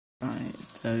I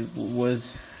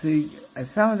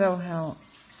found out how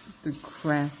the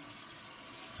crash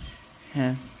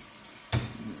happened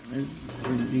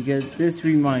because this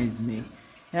reminds me.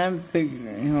 I'm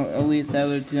figuring out Elliot's out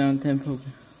of 2010 Pocono.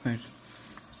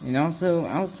 And also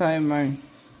outside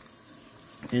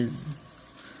is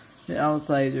the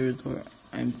outsiders where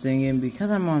I'm singing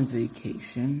because I'm on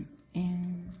vacation.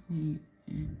 And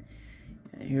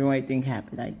here what I think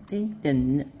happened. I think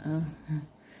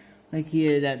like he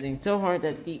hit that thing so hard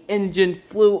that the engine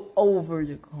flew over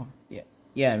the car.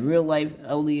 Yeah, in real life,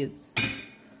 Elliot's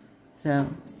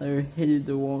sound hit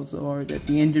the wall so hard that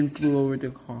the engine flew over the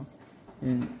car.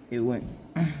 And it went.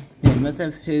 It must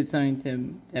have hit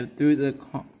something that threw the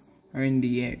car in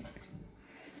the air.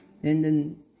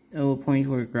 Then a point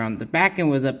where ground. The back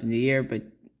end was up in the air, but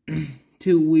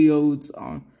 2 wheels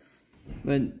are.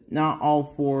 But not all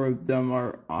 4 of them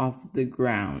are off the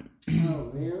ground.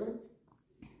 Oh, really?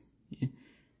 Yeah.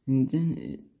 And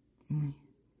then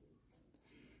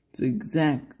it's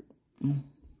exactly. And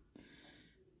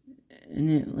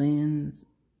it lands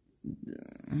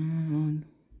on.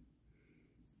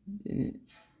 Then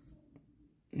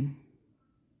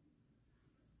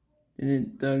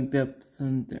it dug up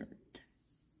some dirt.